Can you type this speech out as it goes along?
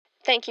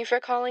Thank you for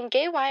calling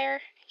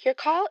Gaywire. Your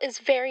call is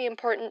very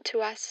important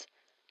to us.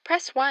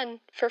 Press 1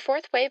 for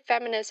fourth wave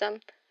feminism.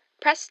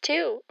 Press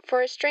 2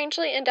 for a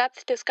strangely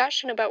in-depth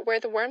discussion about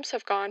where the worms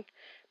have gone.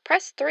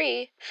 Press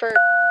 3 for...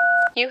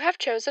 You have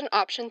chosen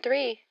option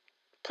 3.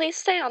 Please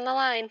stay on the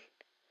line.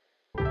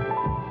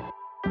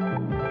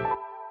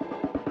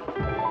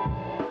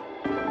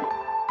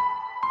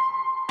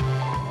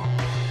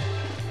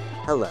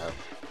 Hello,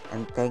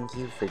 and thank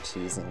you for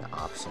choosing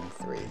option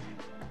 3.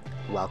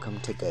 Welcome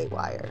to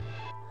Gaywire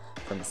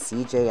from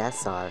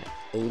CJSR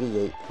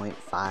 88.5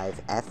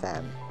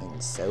 FM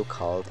in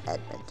so-called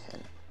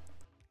Edmonton.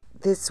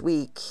 This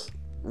week,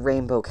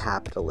 rainbow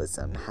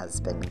capitalism has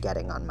been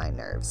getting on my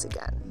nerves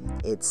again.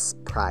 It's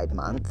Pride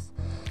Month,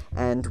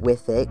 and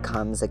with it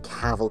comes a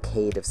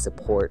cavalcade of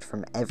support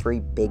from every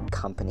big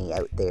company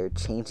out there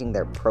changing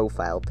their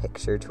profile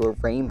picture to a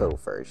rainbow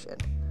version,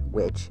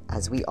 which,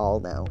 as we all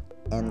know,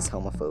 ends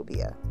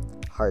homophobia.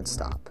 Hard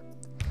stop.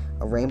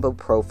 A rainbow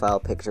profile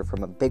picture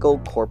from a big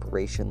old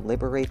corporation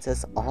liberates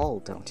us all,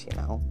 don't you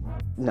know?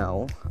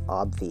 No,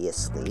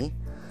 obviously.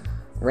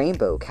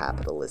 Rainbow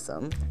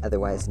capitalism,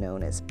 otherwise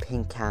known as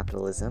pink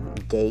capitalism,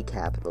 gay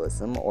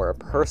capitalism, or a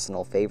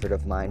personal favorite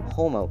of mine,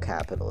 homo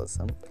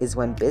capitalism, is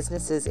when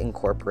businesses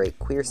incorporate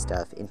queer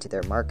stuff into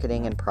their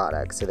marketing and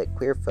products so that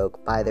queer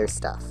folk buy their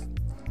stuff.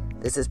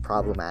 This is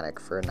problematic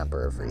for a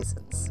number of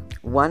reasons.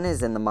 One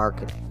is in the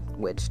marketing,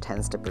 which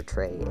tends to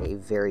portray a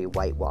very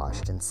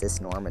whitewashed and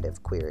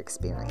cisnormative queer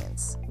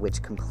experience,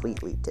 which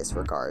completely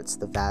disregards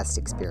the vast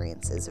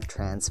experiences of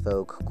trans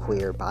folk,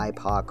 queer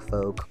BIPOC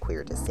folk,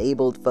 queer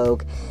disabled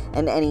folk,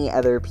 and any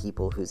other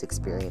people whose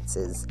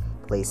experiences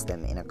place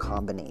them in a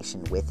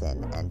combination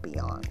within and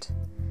beyond.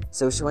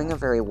 So showing a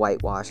very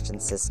whitewashed and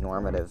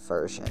cisnormative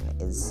version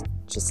is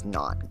just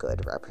not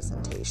good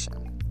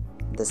representation.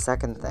 The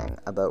second thing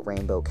about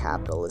rainbow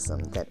capitalism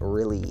that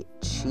really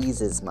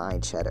cheeses my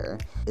cheddar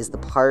is the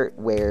part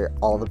where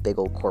all the big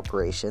old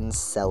corporations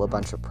sell a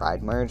bunch of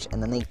Pride merch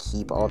and then they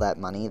keep all that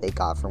money they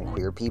got from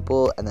queer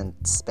people and then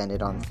spend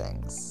it on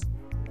things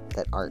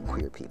that aren't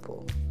queer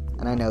people.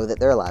 And I know that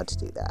they're allowed to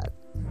do that.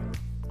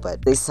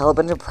 But they sell a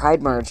bunch of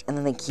Pride merch and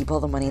then they keep all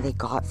the money they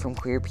got from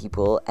queer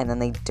people and then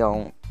they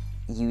don't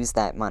use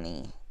that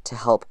money to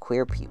help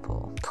queer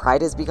people.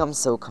 Pride has become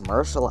so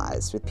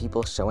commercialized, with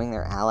people showing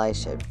their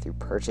allyship through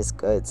purchased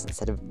goods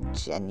instead of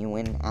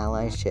genuine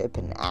allyship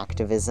and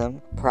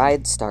activism.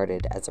 Pride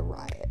started as a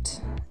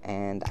riot,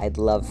 and I'd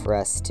love for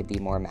us to be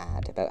more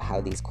mad about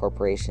how these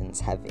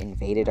corporations have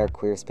invaded our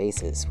queer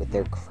spaces with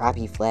their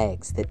crappy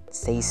flags that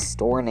say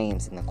store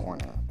names in the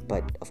corner.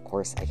 But of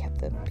course I kept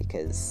them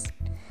because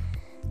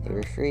they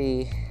were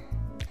free.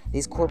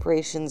 These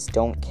corporations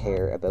don't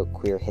care about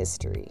queer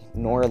history,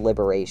 nor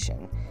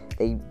liberation.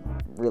 They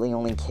really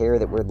only care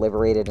that we're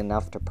liberated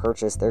enough to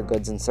purchase their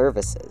goods and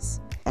services.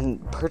 And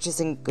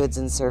purchasing goods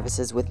and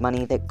services with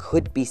money that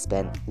could be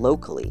spent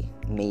locally,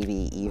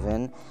 maybe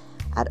even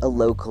at a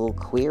local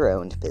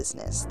queer-owned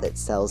business that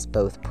sells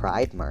both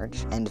Pride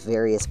merch and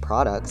various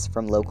products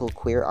from local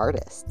queer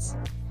artists.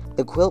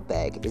 The Quilt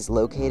Bag is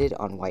located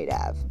on White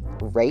Ave,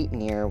 right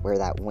near where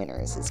that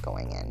Winners is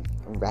going in.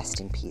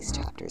 Rest in peace,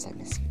 Chapters, I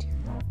miss you dearly.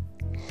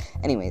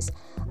 Anyways,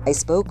 I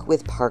spoke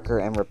with Parker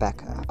and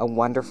Rebecca, a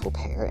wonderful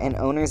pair and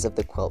owners of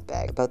the Quilt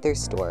Bag, about their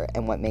store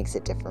and what makes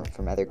it different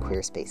from other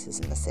queer spaces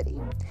in the city.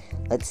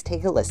 Let's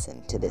take a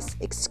listen to this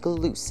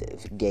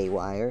exclusive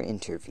Gaywire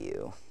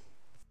interview.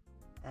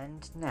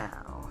 And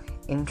now,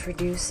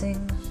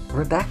 introducing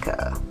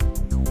Rebecca.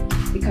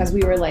 Because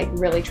we were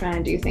really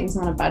trying to do things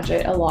on a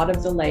budget, a lot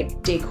of the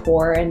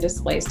decor and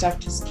display stuff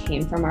just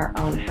came from our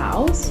own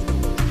house.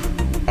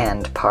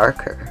 And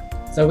Parker.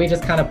 So we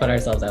just kind of put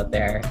ourselves out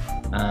there.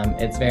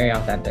 It's very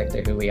authentic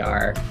to who we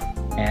are,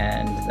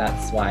 and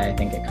that's why I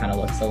think it kind of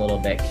looks a little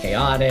bit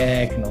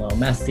chaotic and a little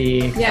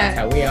messy. Yeah. That's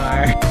how we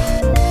are.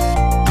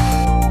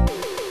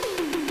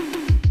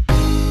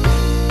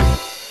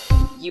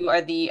 You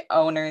are the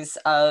owners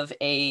of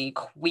a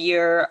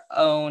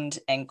queer-owned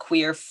and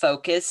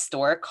queer-focused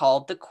store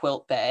called The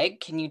Quilt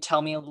Bag. Can you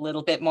tell me a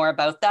little bit more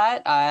about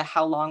that?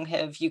 How long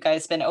have you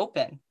guys been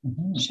open?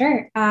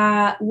 Sure.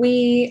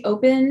 We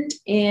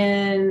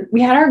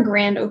had our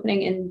grand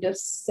opening in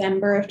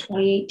December of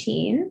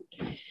 2018.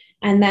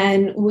 And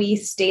then we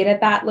stayed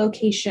at that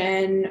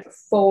location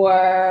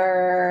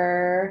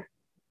for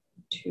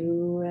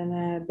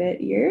 2.5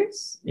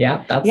 years.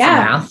 Yeah, that's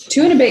math.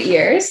 2.5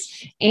 years.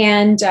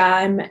 And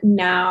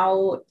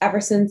now, ever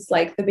since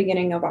the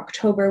beginning of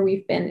October,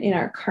 we've been in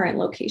our current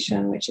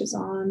location, which is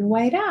on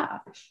White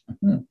Ave.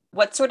 Mm-hmm.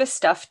 What sort of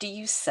stuff do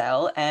you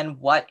sell, and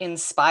what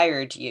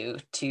inspired you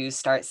to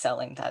start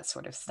selling that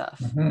sort of stuff?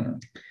 Mm-hmm.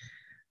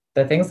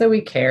 The things that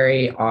we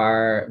carry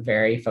are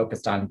very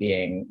focused on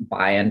being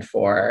by and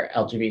for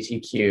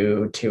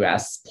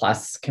LGBTQ2S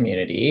plus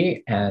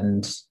community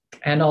and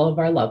all of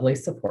our lovely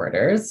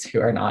supporters who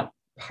are not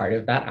part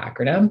of that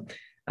acronym.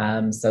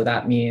 So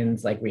that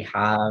means we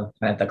have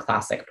kind of the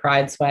classic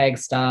Pride swag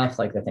stuff,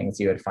 the things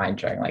you would find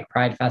during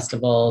Pride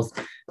festivals,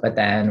 but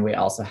then we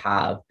also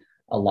have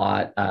a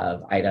lot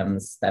of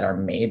items that are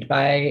made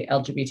by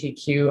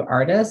LGBTQ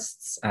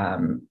artists.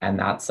 And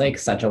that's like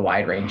such a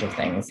wide range of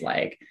things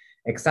like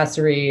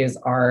accessories,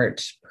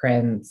 art,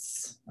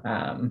 prints,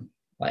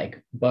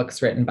 like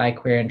books written by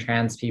queer and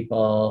trans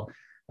people,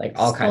 like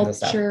all kinds of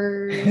stuff.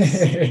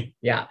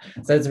 Yeah.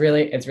 So it's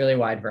really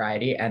wide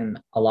variety. And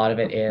a lot of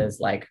it is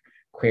like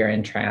queer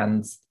and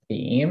trans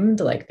themed,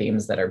 like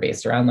themes that are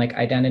based around like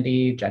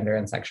identity, gender,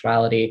 and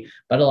sexuality.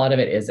 But a lot of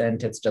it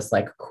isn't. It's just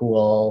like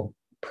cool,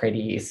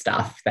 pretty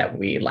stuff that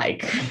we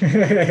like.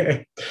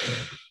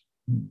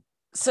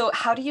 So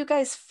how do you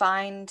guys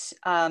find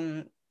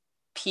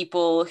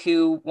people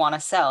who want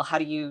to sell?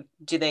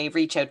 Do they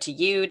reach out to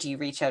you? Do you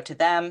reach out to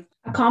them?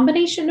 A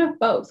combination of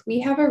both.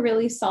 We have a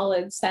really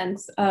solid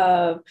sense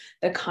of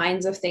the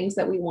kinds of things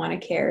that we want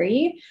to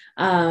carry.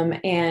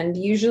 And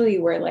usually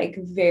we're like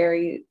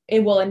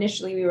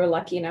initially we were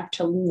lucky enough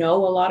to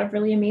know a lot of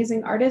really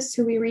amazing artists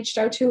who we reached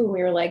out to. And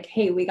we were like,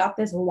 hey, we got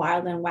this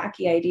wild and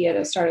wacky idea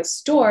to start a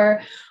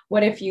store.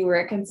 What if you were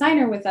a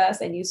consignor with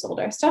us and you sold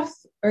our stuff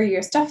or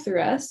your stuff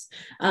through us?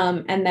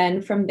 And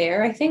then from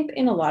there, I think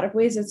in a lot of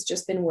ways, it's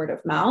just been word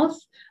of mouth.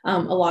 A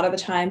lot of the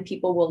time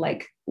people will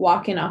like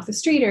walk in off the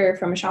street or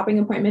from a shopping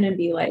appointment and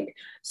be like,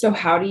 so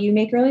how do you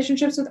make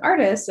relationships with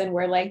artists? And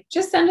we're like,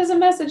 just send us a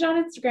message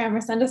on Instagram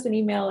or send us an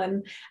email.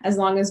 And as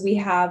long as we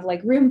have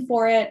like room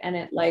for it and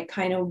it like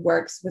kind of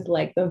works with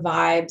like the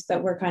vibes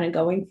that we're kind of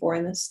going for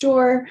in the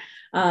store,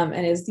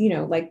 and is,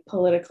 like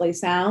politically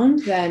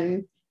sound,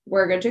 then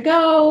we're good to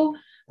go.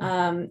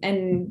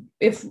 And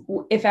if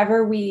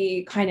ever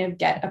we kind of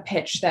get a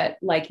pitch that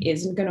like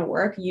isn't going to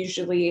work,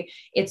 usually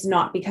it's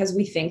not because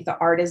we think the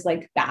art is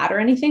like bad or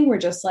anything. We're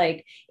just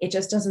like, it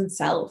just doesn't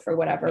sell for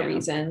whatever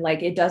reason.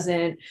 Like it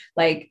doesn't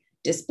like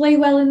display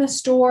well in the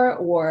store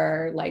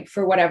or like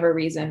for whatever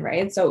reason.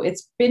 Right. So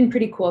it's been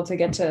pretty cool to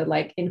get to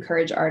like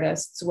encourage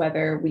artists,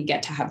 whether we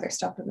get to have their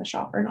stuff in the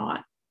shop or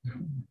not.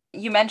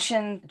 You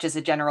mentioned just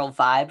a general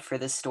vibe for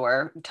the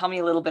store. Tell me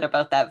a little bit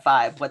about that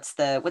vibe. What's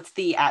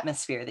the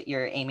atmosphere that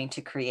you're aiming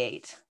to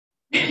create?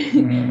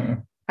 I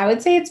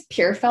would say it's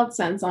pure felt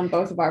sense on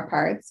both of our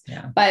parts,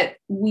 but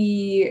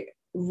we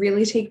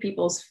really take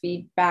people's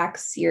feedback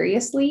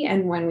seriously.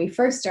 And when we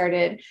first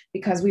started,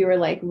 because we were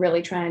like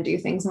really trying to do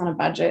things on a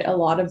budget, a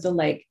lot of the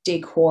like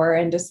decor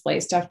and display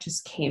stuff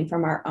just came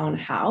from our own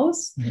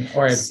house.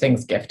 Or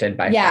things gifted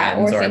by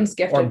friends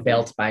or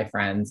built by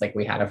friends. Like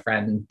we had a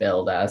friend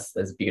build us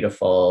this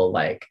beautiful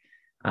like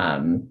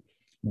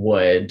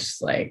wood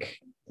like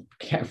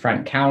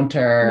front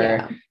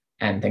counter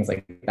and things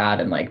like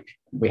that. And like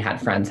we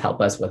had friends help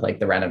us with like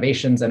the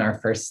renovations in our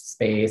first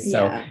space.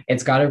 So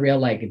it's got a real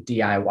like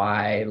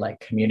DIY,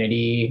 like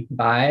community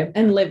vibe.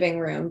 And living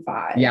room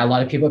vibe. Yeah. A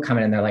lot of people come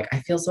in and they're like,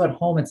 I feel so at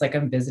home. It's like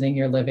I'm visiting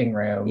your living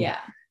room. Yeah.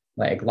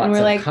 Like lots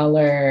of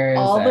colors.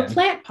 All the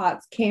plant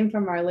pots came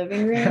from our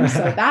living room. So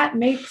that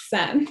makes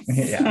sense.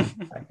 Yeah,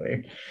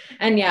 exactly.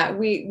 And yeah,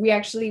 we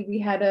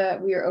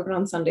were open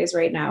on Sundays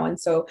right now. And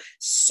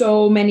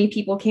so many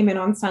people came in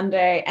on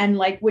Sunday and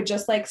like would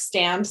just like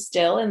stand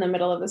still in the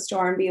middle of the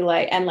store and be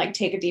like, and like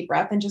take a deep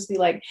breath and just be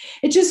like,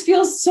 it just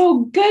feels so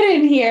good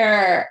in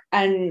here.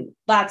 And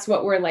that's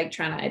what we're like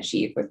trying to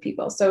achieve with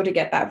people. So to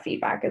get that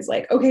feedback is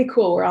like, okay,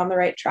 cool. We're on the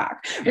right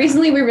track. Yeah.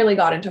 Recently, we really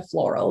got into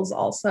florals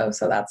also.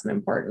 So that's an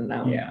important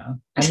note. Yeah.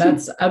 And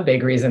that's a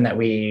big reason that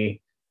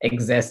we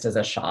exist as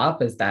a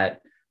shop is that,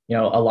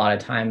 a lot of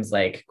times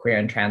like queer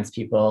and trans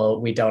people,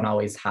 we don't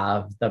always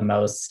have the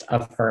most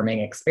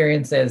affirming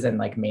experiences in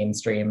like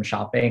mainstream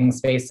shopping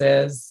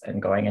spaces, and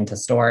going into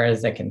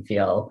stores, it can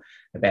feel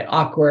a bit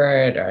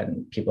awkward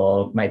and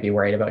people might be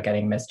worried about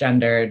getting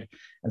misgendered.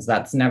 And so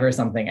that's never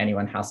something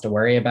anyone has to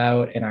worry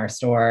about in our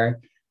store.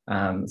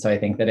 So I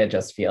think that it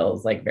just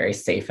feels like very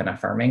safe and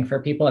affirming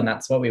for people. And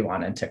that's what we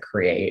wanted to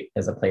create,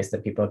 is a place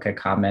that people could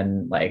come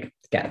and like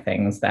get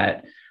things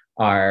that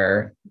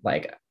are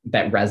like,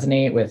 that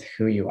resonate with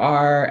who you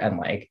are and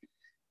like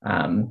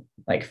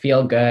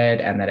feel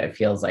good, and that it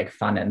feels like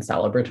fun and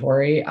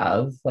celebratory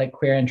of like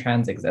queer and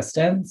trans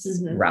existence,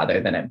 rather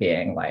than it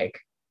being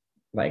like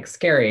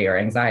scary or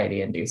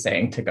anxiety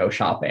inducing to go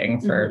shopping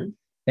for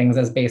things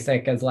as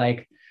basic as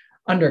like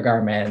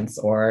undergarments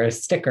or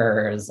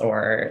stickers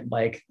or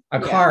like a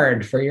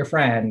card for your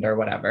friend or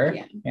whatever.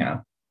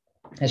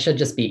 It should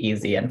just be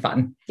easy and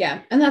fun.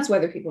 Yeah. And that's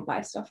whether people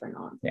buy stuff or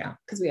not. Yeah.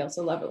 Because we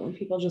also love it when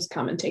people just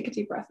come and take a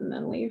deep breath and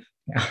then leave.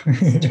 Yeah.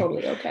 It's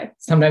totally okay.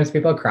 Sometimes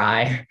people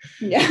cry.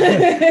 Yeah.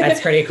 That's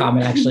pretty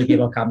common. Actually,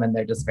 people come and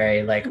they're just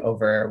very like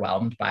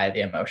overwhelmed by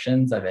the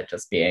emotions of it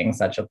just being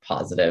such a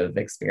positive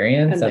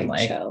experience. And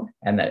like chill.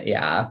 And that,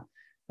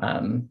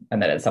 and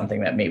that it's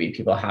something that maybe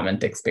people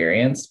haven't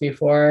experienced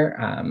before.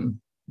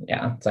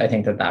 So I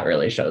think that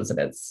really shows that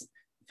it's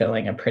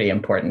filling a pretty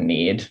important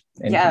need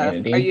in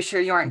community. Are you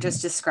sure you aren't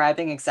just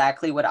describing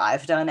exactly what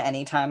I've done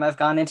anytime I've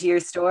gone into your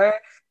store?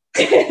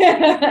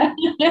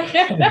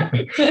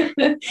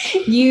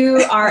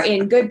 You are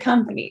in good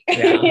company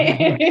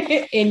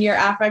in your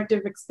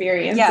affective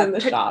experience in the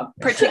shop.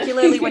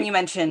 Particularly when you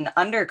mention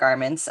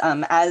undergarments.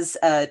 As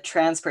a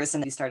trans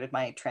person who started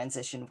my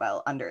transition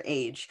while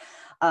underage,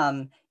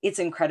 it's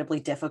incredibly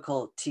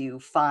difficult to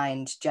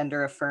find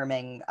gender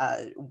affirming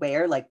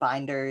wear, like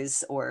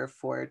binders, or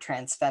for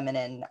trans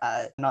feminine.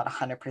 Not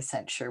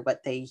 100% sure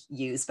what they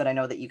use, but I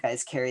know that you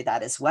guys carry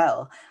that as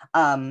well.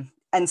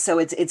 And so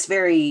it's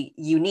very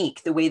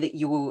unique the way that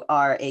you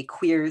are a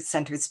queer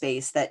center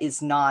space that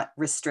is not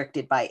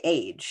restricted by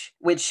age,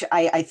 which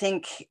I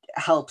think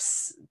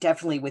helps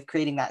definitely with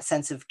creating that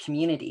sense of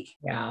community.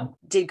 Yeah.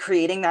 Did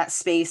creating that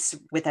space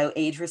without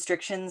age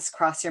restrictions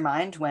cross your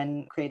mind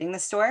when creating the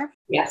store?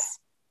 Yes.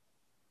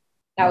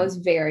 That was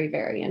very,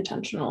 very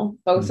intentional.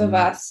 Both of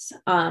us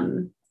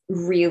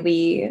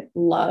really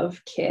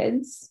love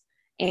kids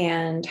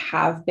and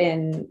have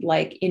been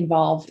like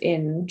involved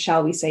in,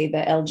 shall we say, the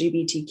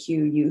LGBTQ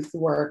youth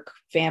work,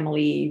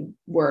 family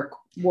work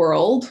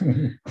world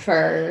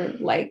for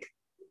like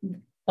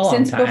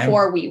since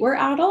before we were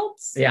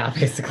adults. Yeah,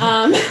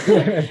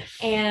 basically.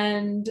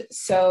 And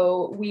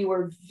so we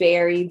were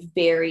very,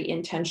 very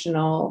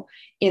intentional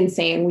in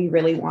saying we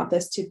really want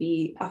this to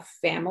be a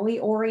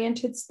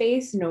family-oriented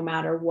space, no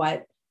matter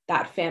what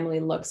that family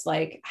looks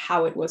like,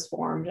 how it was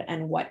formed,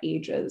 and what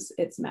ages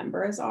its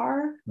members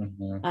are.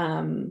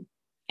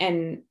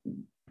 And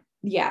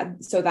yeah,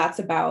 so that's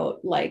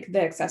about like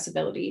the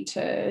accessibility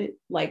to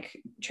like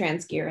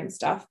trans gear and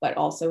stuff, but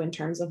also in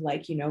terms of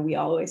like, you know, we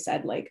always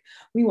said like,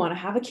 we want to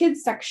have a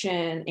kids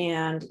section.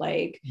 And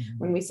like,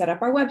 when we set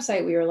up our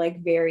website, we were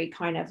like very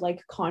kind of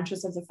like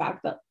conscious of the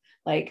fact that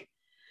like,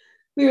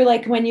 we were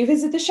like, when you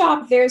visit the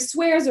shop, there's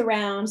swears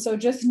around. So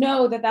just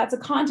know that that's a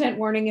content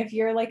warning. If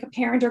you're like a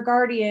parent or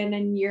guardian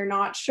and you're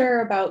not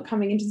sure about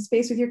coming into the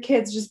space with your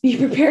kids, just be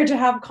prepared to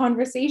have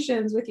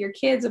conversations with your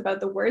kids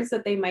about the words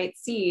that they might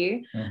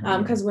see,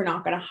 because we're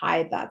not going to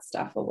hide that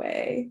stuff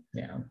away.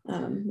 Yeah.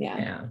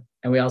 Yeah.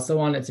 And we also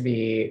want it to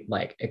be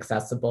like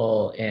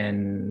accessible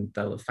in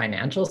the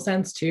financial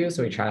sense too.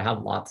 So we try to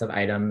have lots of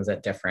items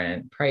at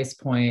different price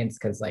points.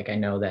 Cause like, I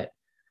know that,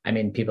 I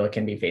mean, people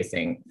can be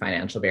facing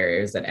financial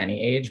barriers at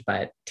any age,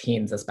 but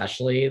teens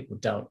especially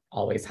don't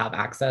always have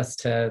access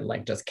to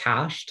like just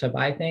cash to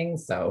buy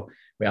things. So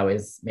we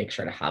always make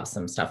sure to have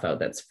some stuff out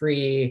that's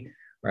free,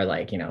 or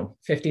like, you know,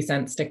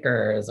 50-cent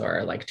stickers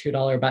or like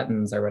 $2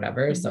 buttons or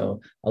whatever.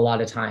 So a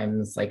lot of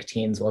times like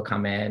teens will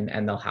come in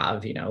and they'll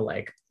have, you know,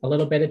 like a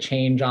little bit of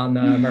change on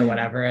them or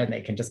whatever, and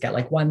they can just get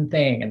like one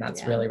thing. And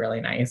that's really, really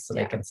nice. So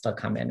they can still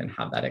come in and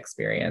have that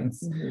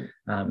experience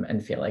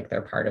and feel like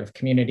they're part of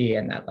community,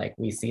 and that like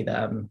we see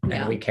them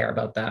and we care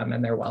about them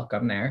and they're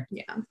welcome there.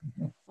 Yeah.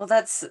 Well,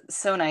 that's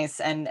so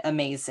nice and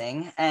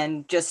amazing.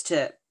 And just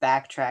to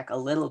backtrack a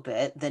little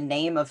bit, the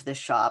name of the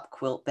shop,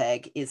 Quilt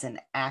Bag, is an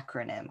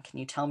acronym. Can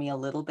you tell me a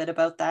little bit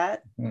about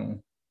that? You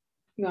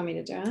want me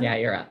to do it? Yeah,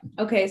 you're up.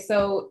 Okay,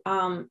 so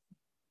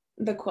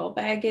the Quilt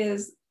Bag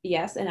is,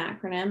 yes, an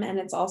acronym, and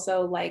it's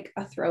also like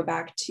a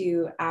throwback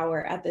to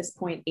our, at this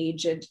point,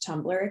 aged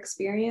Tumblr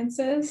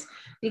experiences,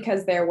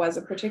 because there was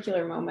a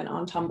particular moment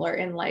on Tumblr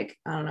in like,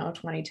 I don't know,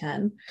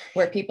 2010,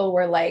 where people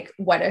were like,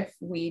 what if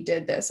we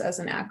did this as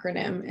an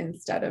acronym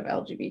instead of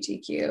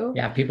LGBTQ?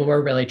 Yeah, people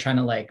were really trying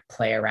to like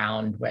play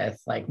around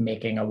with like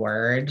making a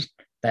word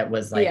that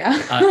was like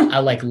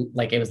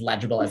like it was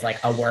legible as like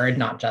a word,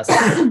 not just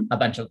a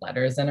bunch of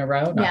letters in a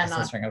row, not just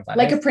a string of letters.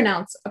 Like a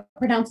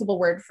pronounceable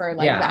word for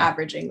like the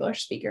average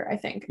English speaker, I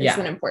think is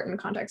an important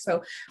context.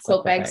 So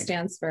Quilt Bag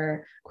stands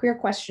for queer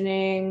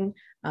questioning,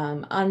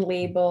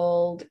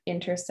 unlabeled,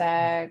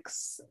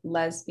 intersex,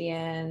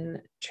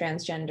 lesbian,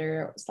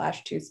 transgender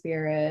 /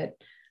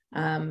 two-spirit,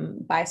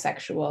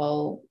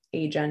 bisexual,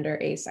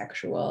 agender,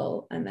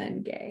 asexual, and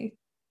then gay.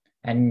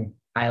 And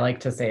I like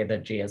to say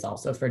that G is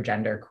also for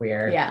gender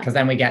queer, because Yeah.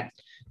 then we get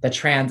the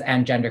trans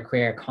and gender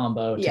queer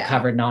combo to Yeah.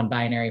 cover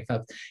non-binary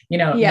folks. You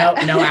know, Yeah.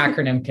 no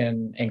acronym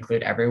can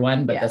include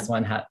everyone, but Yeah.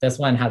 this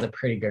one has a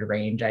pretty good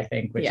range, I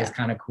think, which is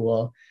kind of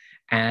cool.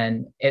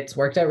 And it's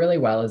worked out really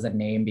well as a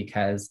name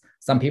because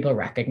some people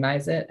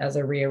recognize it as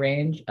a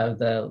rearrange of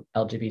the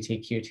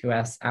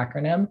LGBTQ2S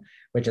acronym,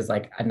 which is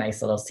like a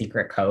nice little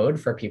secret code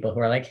for people who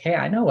are like, hey,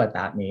 I know what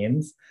that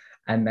means.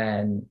 And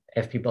then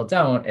if people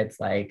don't, it's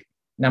like,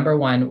 number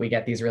one, we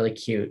get these really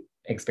cute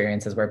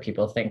experiences where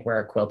people think we're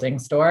a quilting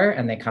store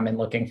and they come in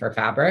looking for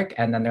fabric.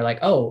 And then they're like,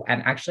 oh,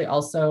 and actually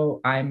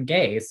also I'm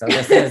gay. So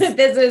this is,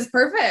 this is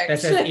perfect.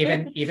 This is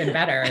even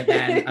better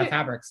than a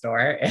fabric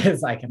store,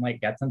 is I can like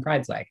get some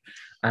pride swag.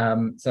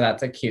 So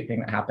that's a cute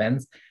thing that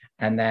happens.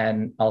 And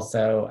then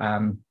also,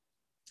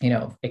 you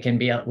know, we can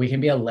be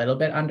a little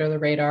bit under the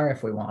radar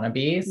if we want to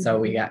be. So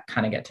we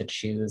kind of get to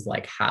choose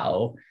like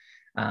how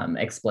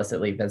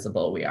explicitly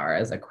visible we are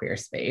as a queer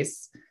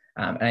space.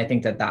 And I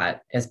think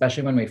that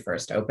especially when we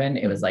first opened,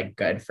 it was like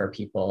good for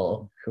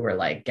people who were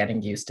like getting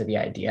used to the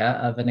idea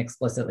of an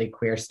explicitly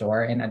queer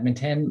store in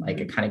Edmonton. Like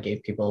it kind of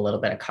gave people a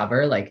little bit of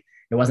cover. Like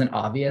it wasn't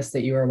obvious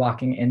that you were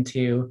walking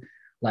into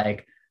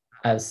like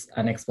as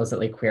an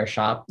explicitly queer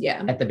shop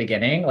at the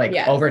beginning. Like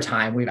over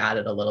time, we've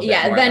added a little bit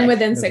more. Then like,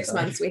 within 6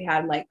 months, we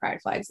had like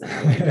pride flags in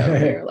our window.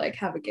 We were like,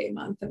 have a gay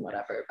month and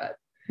whatever, but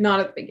not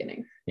at the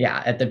beginning.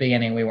 Yeah, at the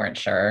beginning, we weren't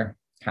sure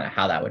kind of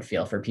how that would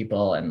feel for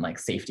people and like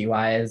safety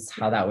wise,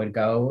 how that would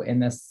go in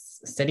this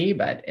city,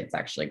 but it's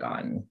actually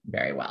gone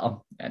very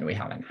well and we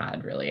haven't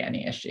had really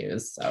any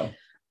issues. So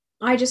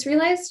I just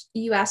realized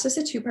you asked us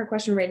a two-part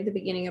question right at the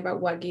beginning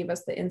about what gave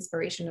us the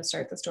inspiration to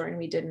start the store, and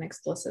we didn't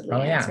explicitly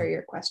answer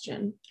your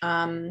question.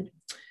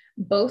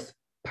 Both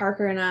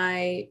Parker and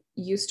I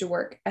used to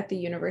work at the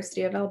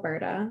University of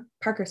Alberta.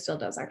 Parker still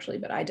does actually,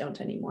 but I don't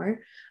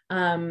anymore.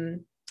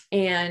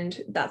 And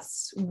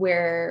that's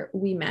where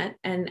we met.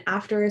 And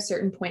after a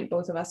certain point,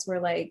 both of us were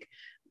like,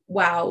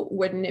 wow,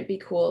 wouldn't it be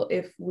cool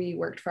if we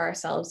worked for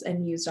ourselves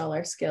and used all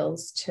our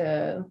skills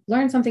to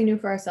learn something new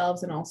for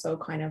ourselves and also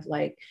kind of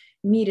like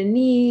meet a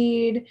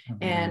need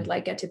and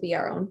like get to be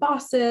our own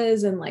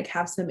bosses and like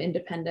have some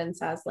independence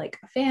as like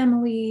a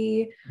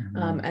family.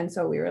 And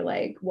so we were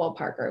like, well,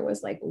 Parker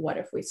was like, what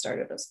if we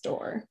started a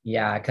store?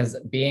 Yeah, because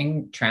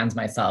being trans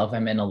myself,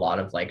 I'm in a lot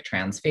of like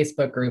trans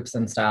Facebook groups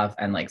and stuff.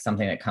 And like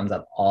something that comes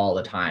up all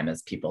the time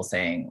is people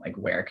saying like,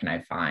 where can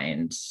I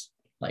find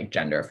like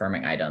gender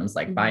affirming items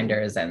like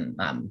binders, and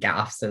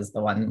gaffs is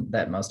the one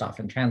that most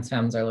often trans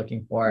femmes are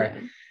looking for.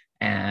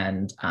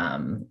 And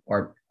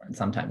or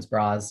sometimes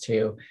bras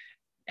too.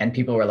 And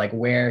people were like,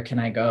 where can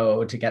I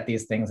go to get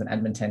these things in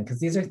Edmonton? Because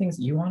these are things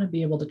you want to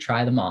be able to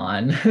try them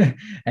on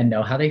and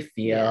know how they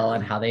feel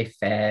and how they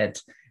fit.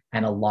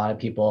 And a lot of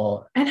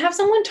people... And have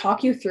someone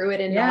talk you through it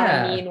in not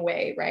a mean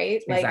way,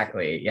 right? Like,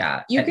 exactly,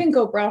 yeah. You can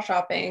go bra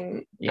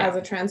shopping as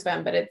a trans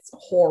femme, but it's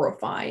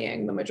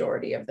horrifying the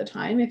majority of the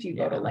time if you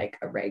go to like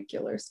a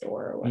regular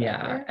store or whatever.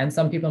 Yeah, and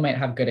some people might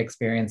have good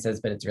experiences,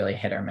 but it's really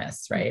hit or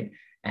miss, right?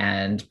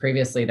 And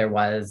previously there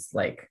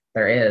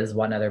is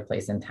one other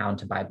place in town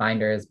to buy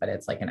binders, but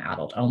it's like an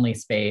adult only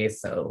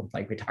space. So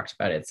like we talked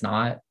about, it's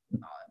not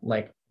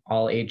like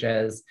all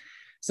ages.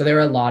 So there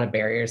were a lot of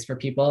barriers for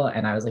people.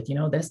 And I was like,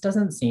 this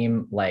doesn't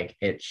seem like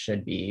it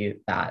should be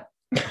that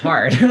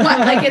hard. What,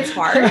 like it's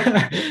hard?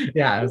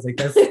 Yeah, I was like,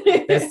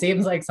 this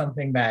seems like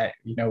something that,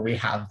 we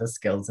have the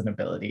skills and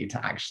ability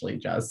to actually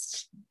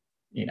just,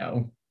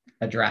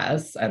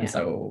 address. And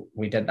so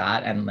we did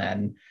that. And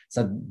then,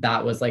 so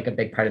that was like a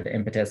big part of the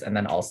impetus. And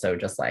then also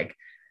just like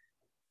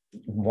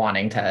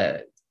wanting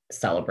to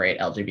celebrate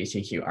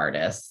LGBTQ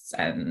artists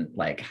and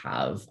like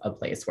have a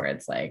place where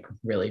it's like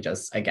really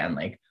just, again,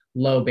 like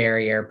low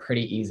barrier,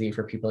 pretty easy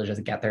for people to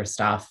just get their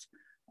stuff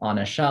on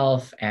a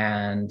shelf.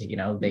 And,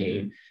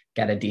 they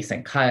get a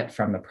decent cut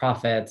from the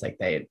profits. Like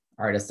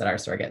artists at our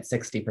store get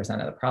 60%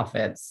 of the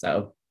profits.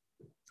 So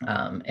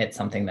it's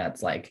something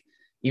that's like,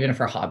 even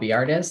for hobby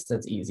artists,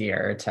 it's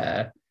easier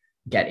to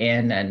get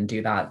in and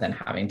do that than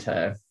having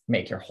to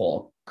make your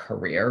whole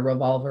career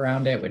revolve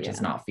around it, which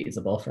is not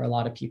feasible for a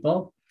lot of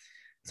people.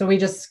 So we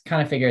just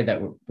kind of figured that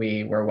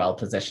we were well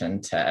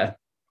positioned to,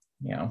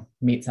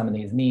 meet some of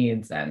these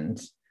needs and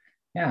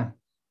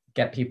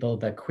get people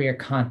the queer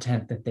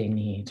content that they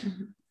need.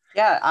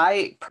 Yeah,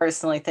 I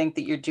personally think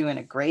that you're doing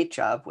a great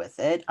job with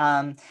it.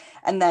 And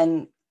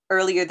then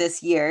earlier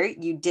this year,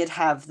 you did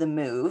have the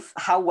move.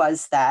 How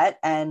was that?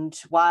 And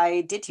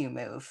why did you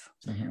move?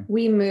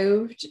 We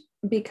moved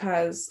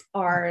because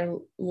our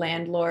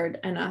landlord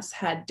and us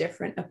had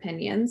different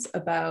opinions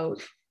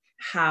about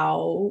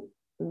how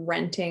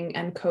renting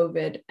and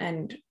COVID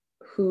and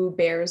who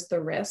bears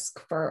the risk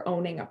for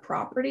owning a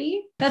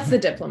property. That's the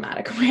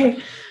diplomatic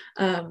way.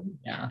 We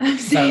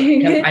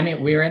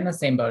were in the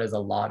same boat as a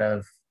lot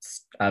of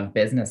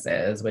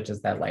businesses, which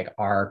is that like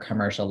our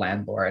commercial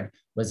landlord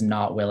was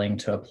not willing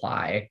to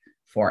apply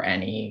for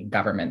any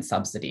government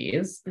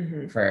subsidies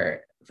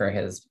for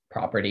his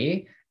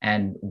property,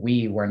 and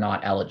we were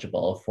not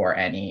eligible for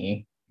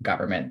any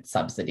government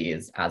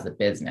subsidies as a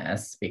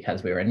business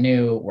because we were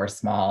new, we're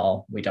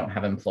small, we don't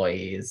have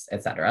employees,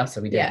 etc.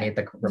 So we didn't meet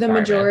the requirements. The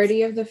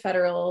majority of the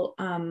federal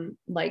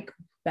like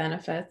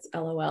benefits,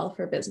 LOL,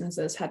 for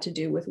businesses had to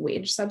do with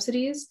wage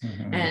subsidies,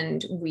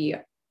 and we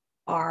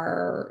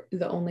are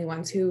the only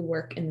ones who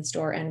work in the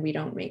store and we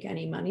don't make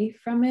any money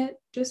from it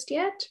just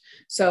yet.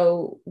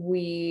 So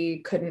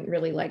we couldn't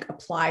really like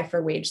apply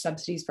for wage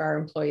subsidies for our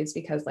employees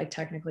because like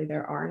technically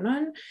there are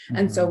none.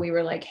 And so we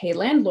were like, hey,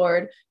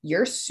 landlord,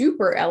 you're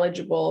super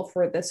eligible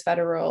for this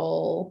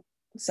federal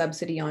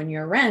subsidy on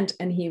your rent.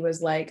 And he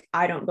was like,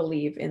 I don't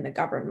believe in the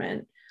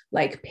government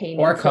like paying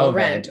or full COVID.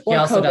 rent or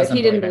COVID.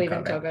 He didn't believe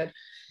in COVID.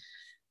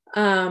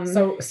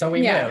 So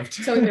we moved.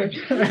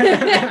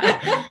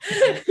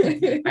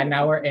 And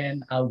now we're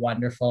in a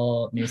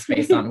wonderful new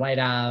space on White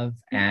Ave,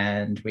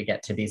 and we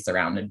get to be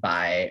surrounded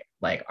by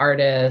like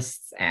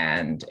artists,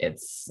 and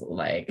it's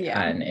like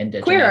an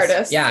indigenous queer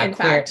artists,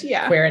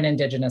 queer and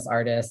indigenous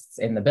artists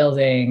in the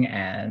building,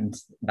 and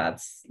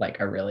that's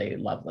like a really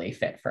lovely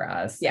fit for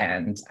us.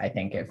 And I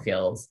think it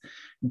feels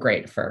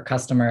great for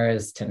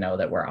customers to know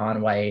that we're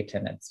on White,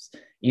 and it's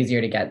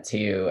easier to get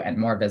to and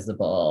more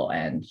visible,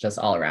 and just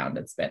all around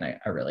it's been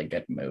a really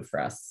good move for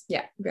us.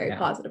 Very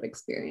positive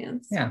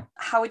experience.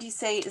 How would you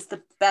say is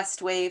the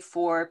best way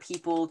for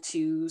people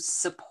to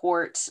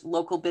support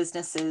local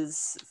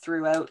businesses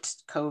throughout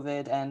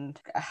COVID and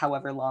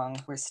however long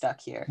we're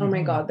stuck here? Oh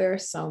my God, there are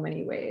so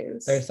many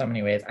ways. There's so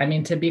many ways. I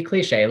mean, to be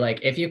cliche,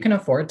 like if you can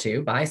afford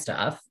to buy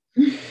stuff,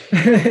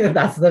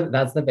 That's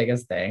the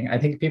biggest thing. I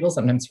think people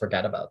sometimes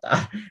forget about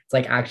that. It's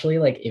like, actually,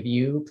 like if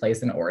you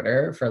place an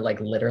order for like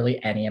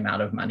literally any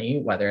amount of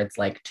money, whether it's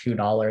like $2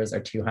 or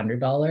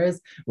 $200,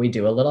 we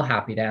do a little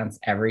happy dance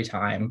every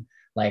time.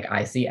 Like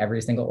I see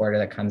every single order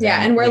that comes in.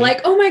 Yeah, and we're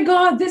like, oh my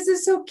God, this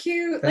is so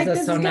cute. Like, is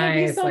this so is gonna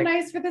nice. be so Like,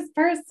 nice for this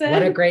person.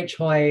 What a great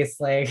choice.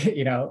 Like,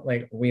 you know,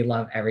 like we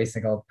love every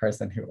single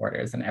person who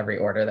orders and every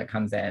order that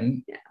comes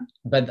in. Yeah.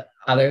 But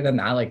other than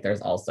that, like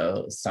there's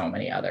also so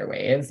many other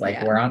ways.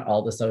 Like we're on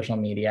all the social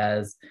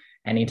medias.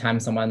 Anytime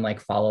someone like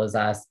follows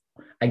us,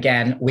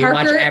 again, we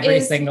Parker watch every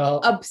is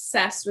single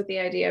obsessed with the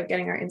idea of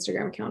getting our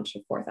Instagram account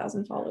to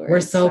 4,000 followers.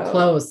 We're so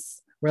close.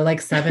 We're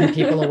like 7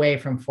 people away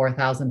from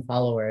 4,000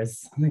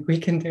 followers. Like we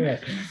can do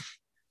it.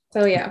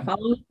 So yeah,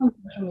 follow us on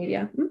social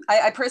media.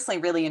 I personally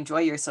really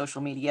enjoy your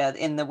social media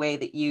in the way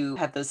that you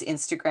have those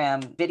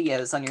Instagram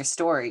videos on your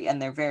story,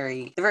 and they're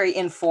very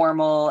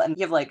informal, and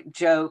you have like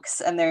jokes,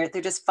 and they're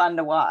just fun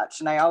to watch,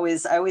 and I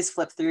always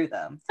flip through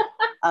them.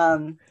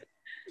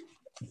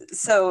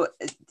 So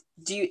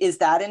is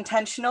that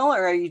intentional,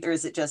 or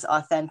is it just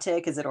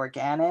authentic? Is it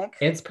organic?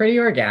 It's pretty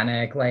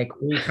organic. Like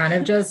we kind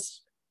of just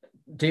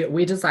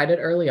we decided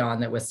early on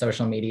that with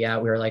social media,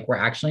 we were like, we're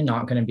actually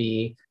not going to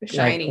be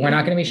shiny. Like, we're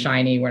not going to be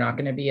shiny. We're not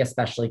going to be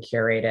especially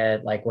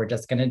curated. Like, we're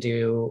just going to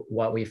do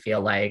what we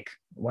feel like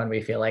when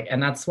we feel like.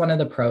 And that's one of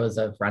the pros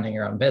of running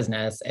your own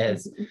business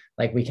is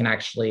like, we can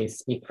actually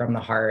speak from the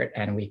heart,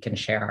 and we can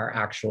share our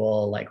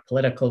actual like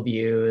political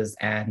views.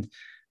 And,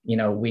 you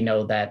know, we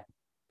know that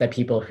the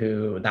people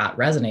who that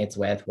resonates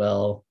with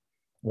will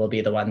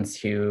be the ones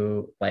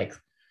who like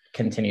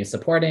continue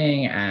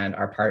supporting and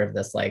are part of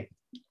this like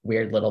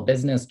weird little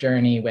business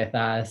journey with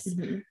us.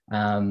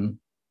 And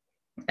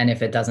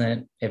if it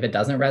doesn't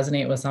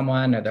resonate with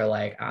someone, or they're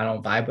like, I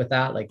don't vibe with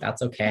that, like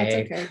that's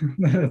okay.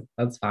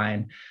 That's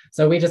fine.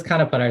 So we just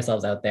kind of put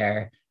ourselves out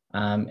there.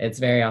 It's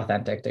very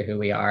authentic to who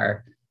we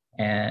are,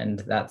 and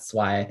that's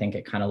why I think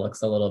it kind of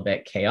looks a little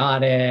bit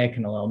chaotic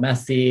and a little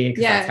messy,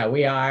 because that's how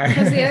we are.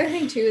 Because the other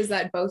thing too is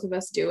that both of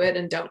us do it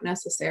and don't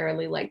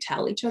necessarily like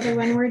tell each other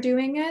when we're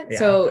doing it.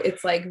 So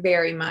it's like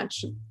very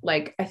much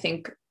like, I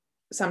think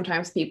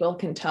sometimes people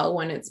can tell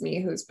when it's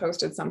me who's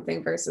posted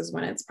something versus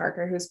when it's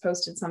Parker who's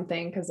posted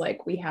something, because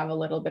like we have a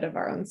little bit of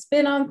our own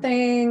spin on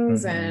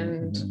things.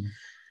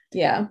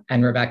 Yeah.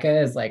 And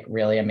Rebecca is like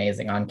really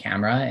amazing on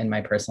camera, in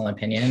my personal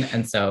opinion.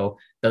 And so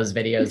those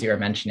videos you were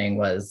mentioning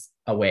was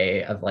a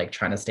way of like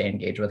trying to stay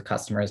engaged with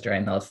customers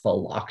during the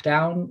full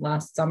lockdown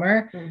last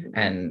summer.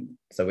 And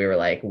so we were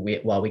like,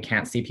 we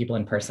can't see people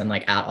in person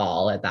like at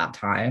all at that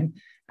time.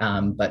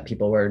 But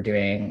people were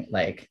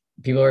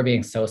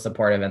being so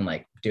supportive and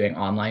like doing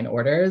online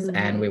orders,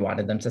 and we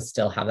wanted them to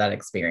still have that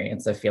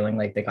experience of feeling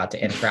like they got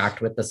to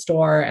interact with the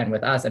store and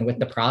with us and with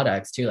the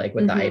products too, like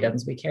with the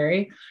items we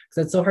carry.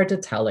 Because it's so hard to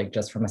tell, like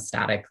just from a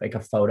static, like a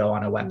photo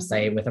on a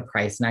website with a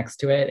price next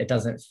to it, it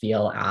doesn't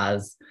feel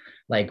as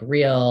like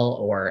real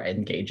or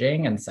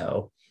engaging. And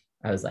so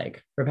I was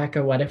like,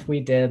 Rebecca, what if we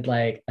did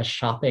like a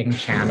shopping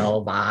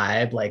channel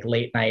vibe, like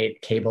late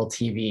night cable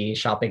TV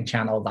shopping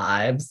channel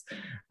vibes?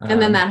 And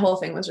then that whole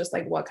thing was just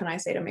like, what can I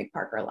say to make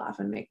Parker laugh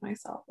and make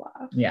myself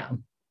laugh? Yeah.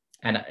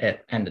 And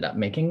it ended up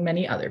making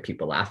many other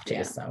people laugh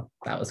too. So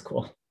that was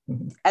cool.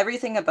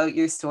 Everything about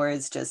your store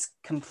is just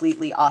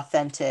completely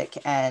authentic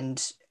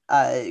and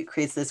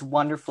creates this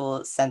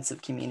wonderful sense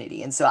of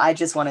community. And so I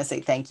just want to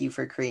say thank you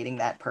for creating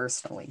that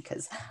personally,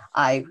 because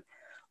I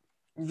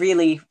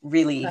really,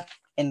 really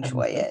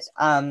enjoy it.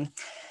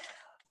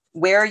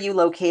 Where are you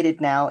located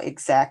now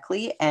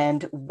exactly?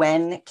 And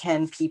when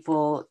can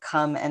people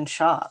come and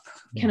shop?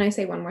 Can I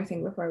say one more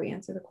thing before we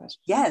answer the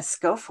question? Yes,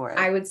 go for it.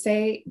 I would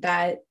say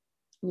that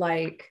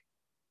like,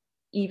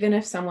 even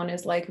if someone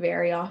is like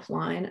very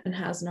offline and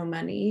has no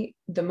money,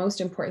 the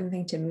most important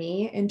thing to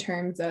me in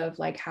terms of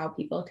like how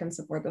people can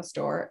support the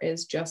store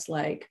is just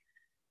like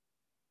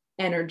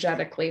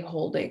energetically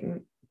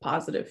holding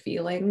positive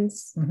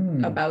feelings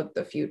about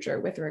the future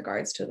with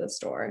regards to the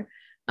store.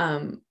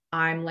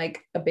 I'm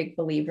like a big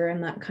believer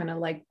in that kind of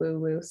like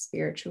woo-woo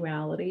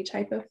spirituality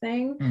type of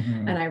thing.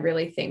 And I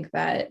really think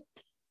that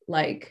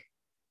like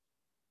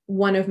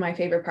one of my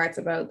favorite parts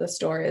about the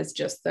store is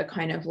just the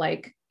kind of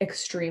like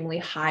extremely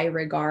high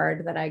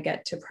regard that I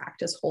get to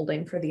practice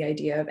holding for the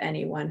idea of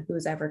anyone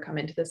who's ever come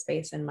into the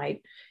space and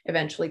might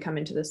eventually come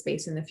into the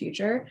space in the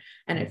future.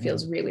 And it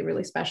feels really,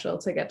 really special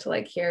to get to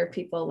like hear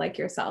people like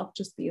yourself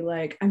just be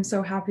like, I'm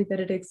so happy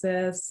that it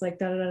exists, like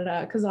da da da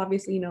da. Because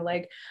obviously, you know,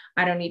 like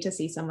I don't need to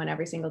see someone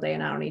every single day,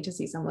 and I don't need to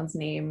see someone's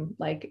name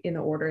like in the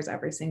orders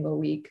every single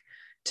week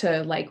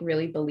to like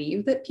really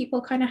believe that people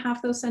kind of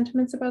have those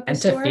sentiments about the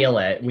store. And to feel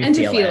it. And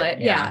to feel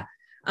it. Yeah.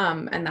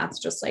 And that's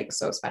just like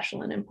so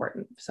special and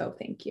important. So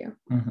thank you.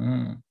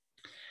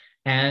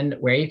 And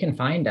where you can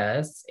find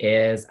us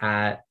is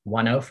at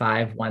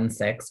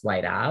 10516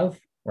 White Ave.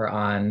 We're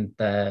on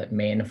the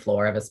main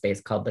floor of a space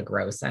called the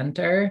Grow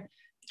Center.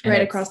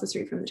 Right across the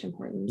street from the Tim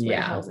Hortons, where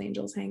Hell's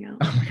Angels hang out.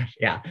 Oh my gosh,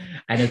 yeah.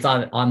 And it's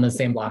on the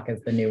same block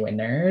as the New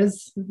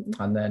Winners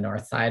on the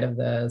north side of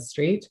the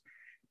street.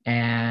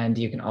 And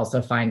you can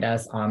also find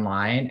us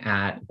online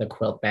at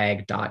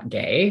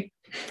thequiltbag.gay.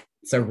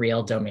 It's a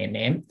real domain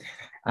name.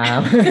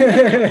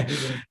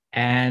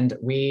 And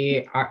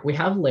we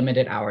have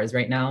limited hours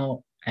right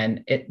now,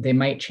 and they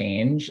might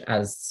change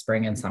as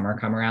spring and summer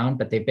come around,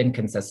 but they've been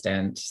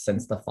consistent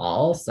since the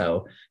fall.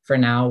 So for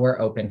now,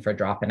 we're open for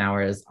drop-in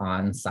hours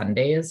on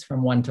Sundays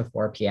from 1 to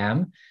 4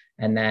 p.m.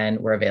 And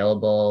then we're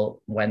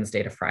available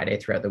Wednesday to Friday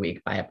throughout the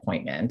week by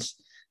appointment.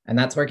 And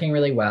that's working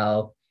really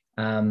well.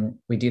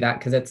 We do that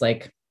because it's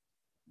like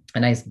a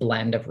nice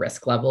blend of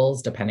risk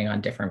levels depending on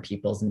different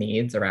people's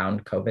needs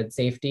around COVID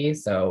safety.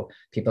 So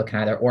people can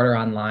either order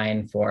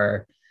online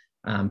for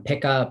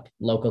pickup,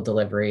 local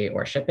delivery,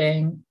 or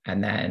shipping.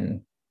 And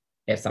then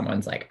if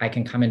someone's like, I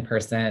can come in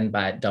person,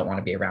 but don't want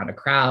to be around a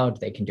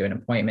crowd, they can do an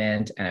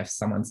appointment. And if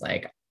someone's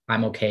like,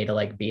 I'm okay to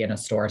like be in a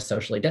store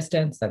socially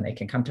distanced, then they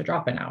can come to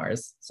drop-in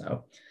hours.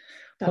 So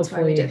that's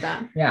why we did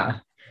that. Yeah.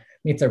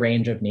 Meets a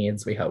range of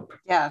needs, we hope.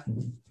 Yeah.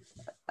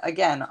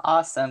 Again,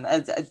 awesome.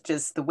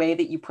 Just the way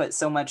that you put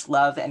so much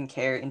love and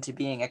care into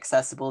being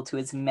accessible to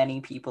as many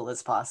people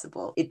as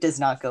possible. It does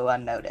not go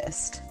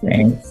unnoticed.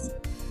 Thanks.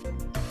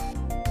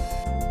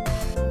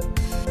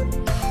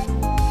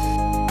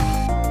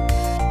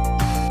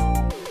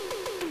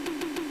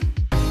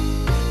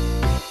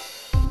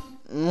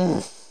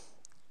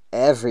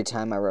 Every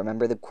time I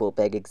remember the Quilt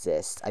Bag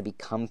exists, I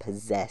become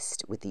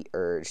possessed with the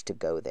urge to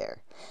go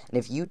there. And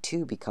if you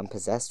too become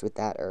possessed with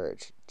that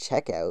urge,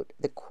 check out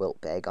the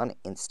Quilt Bag on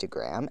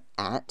Instagram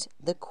at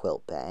the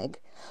Quilt Bag,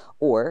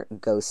 or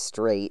go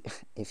straight,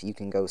 if you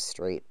can go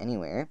straight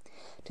anywhere,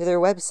 to their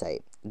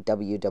website,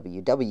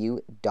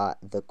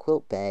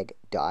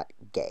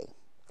 www.thequiltbag.gay.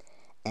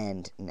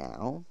 And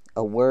now,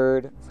 a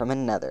word from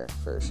another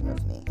version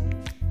of me.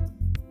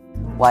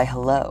 Why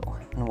hello,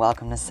 and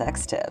welcome to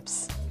Sex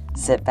Tips.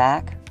 Sit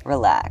back,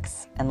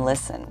 relax, and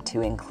listen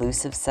to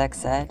inclusive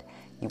sex ed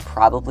you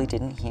probably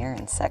didn't hear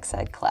in sex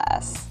ed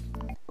class.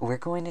 We're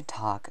going to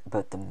talk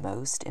about the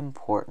most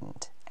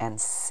important and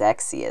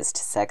sexiest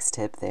sex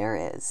tip there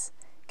is: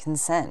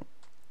 consent.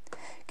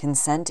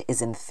 Consent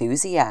is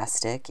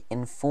enthusiastic,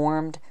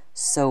 informed,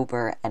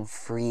 sober, and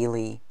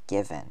freely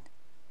given.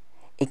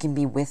 It can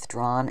be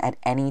withdrawn at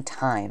any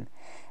time,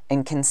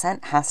 and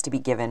consent has to be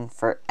given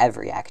for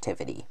every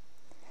activity.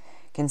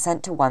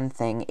 Consent to one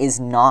thing is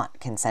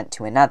not consent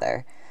to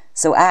another,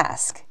 so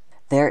ask.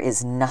 There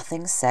is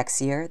nothing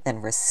sexier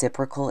than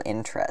reciprocal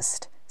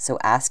interest, so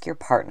ask your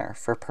partner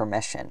for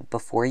permission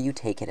before you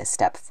take it a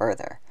step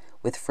further,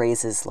 with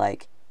phrases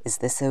like, "Is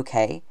this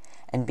okay?"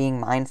 and being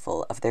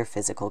mindful of their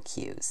physical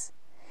cues.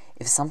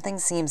 If something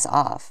seems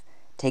off,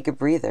 take a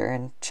breather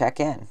and check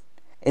in.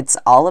 It's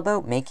all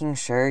about making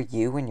sure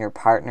you and your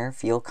partner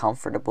feel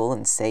comfortable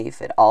and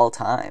safe at all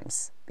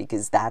times,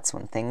 because that's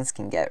when things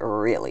can get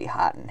really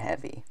hot and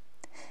heavy.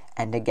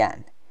 And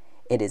again,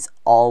 it is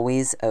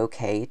always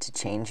okay to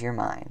change your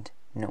mind,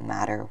 no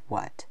matter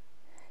what.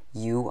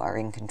 You are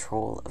in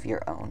control of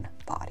your own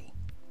body.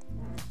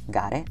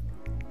 Got it?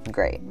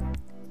 Great.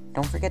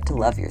 Don't forget to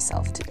love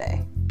yourself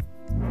today.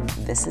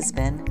 This has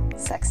been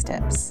Sex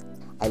Tips.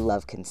 I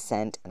love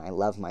consent, and I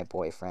love my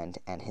boyfriend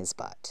and his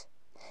butt.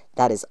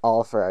 That is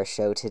all for our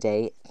show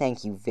today.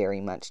 Thank you very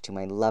much to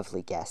my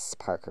lovely guests,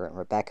 Parker and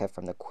Rebecca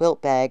from the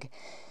Quilt Bag.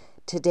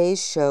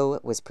 Today's show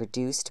was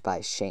produced by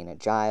Shayna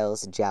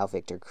Giles, Jao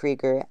Victor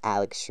Krieger,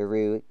 Alex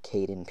Charoux,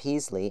 Caden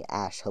Peasley,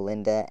 Ash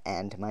Halinda,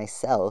 and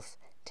myself,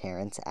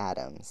 Terrence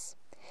Adams.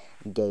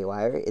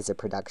 Gaywire is a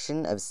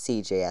production of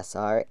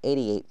CJSR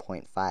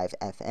 88.5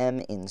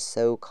 FM in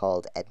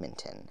so-called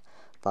Edmonton.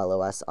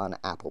 Follow us on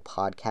Apple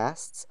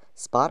Podcasts,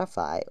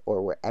 Spotify,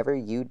 or wherever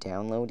you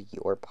download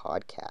your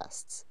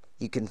podcasts.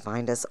 You can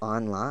find us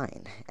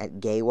online at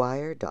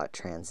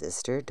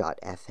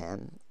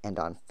gaywire.transistor.fm and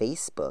on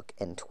Facebook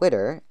and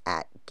Twitter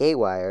at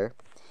Gaywire.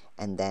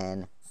 And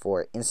then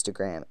for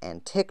Instagram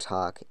and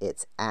TikTok,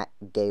 it's at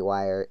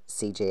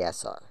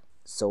GaywireCJSR.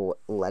 So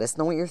let us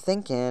know what you're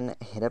thinking.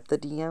 Hit up the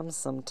DMs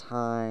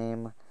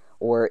sometime.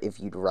 Or if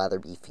you'd rather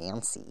be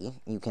fancy,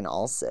 you can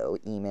also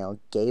email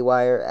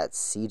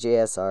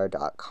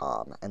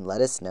gaywire@cjsr.com and let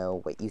us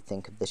know what you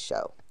think of the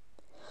show.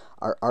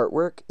 Our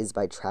artwork is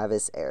by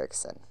Travis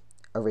Erickson.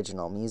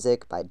 Original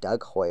music by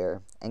Doug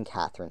Hoyer and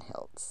Catherine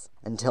Hiltz.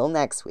 Until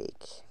next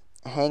week,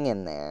 hang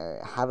in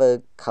there, have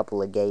a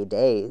couple of gay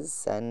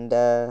days, and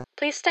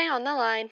Please stay on the line.